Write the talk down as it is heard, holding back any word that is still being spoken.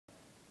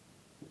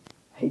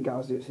Hey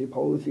guys, it's the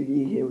Apollo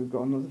video here. We've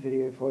got another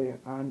video for you,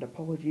 and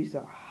apologies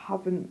that I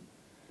haven't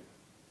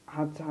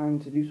had time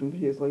to do some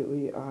videos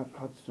lately. I've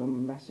had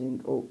some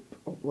messing up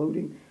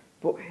uploading,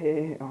 but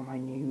here are my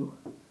new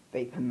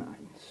Vapor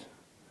 9s.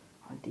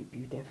 I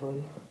debuted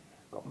ever.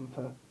 Got them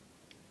for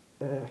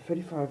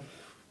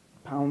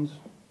 £35,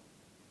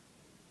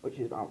 which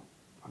is about,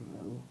 I don't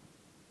know,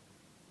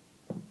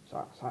 it's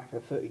like for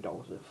 $30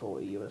 or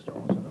 $40 US, I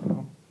don't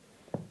know.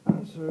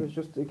 So it's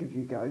just to give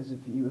you guys a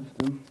view of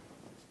them.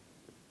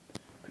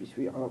 Pretty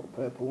sweet, I got the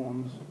purple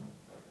ones.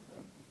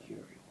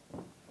 Mercurial.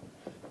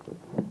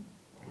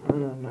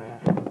 And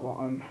then the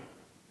bottom,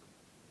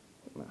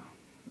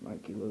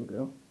 Nike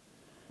logo.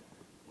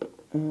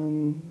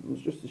 It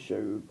was just to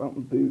show about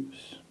the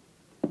boots.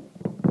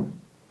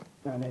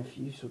 And if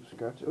you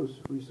subscribe to us,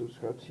 we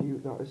subscribe to you.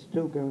 That is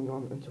still going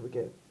on until we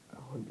get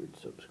 100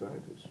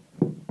 subscribers.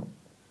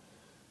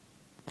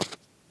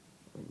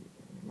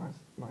 Nice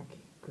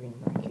green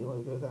Nike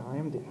logo there. I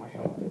am doing my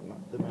helmet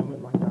at the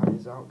moment. My dad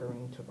is out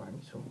going to buy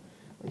me some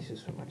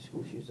laces for my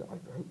school shoes that I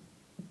broke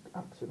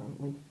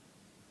accidentally.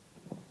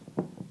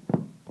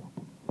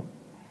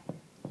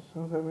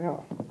 So there we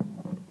are.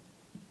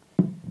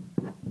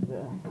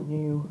 The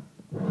new,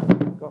 I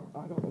got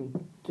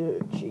them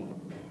dirt cheap.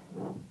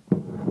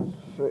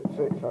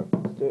 35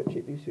 bucks dirt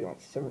cheap. Used to be like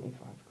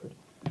 75 quid.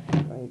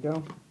 There you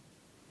go.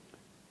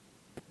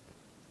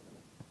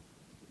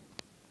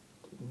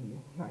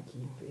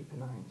 Nike Vapor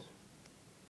 9s.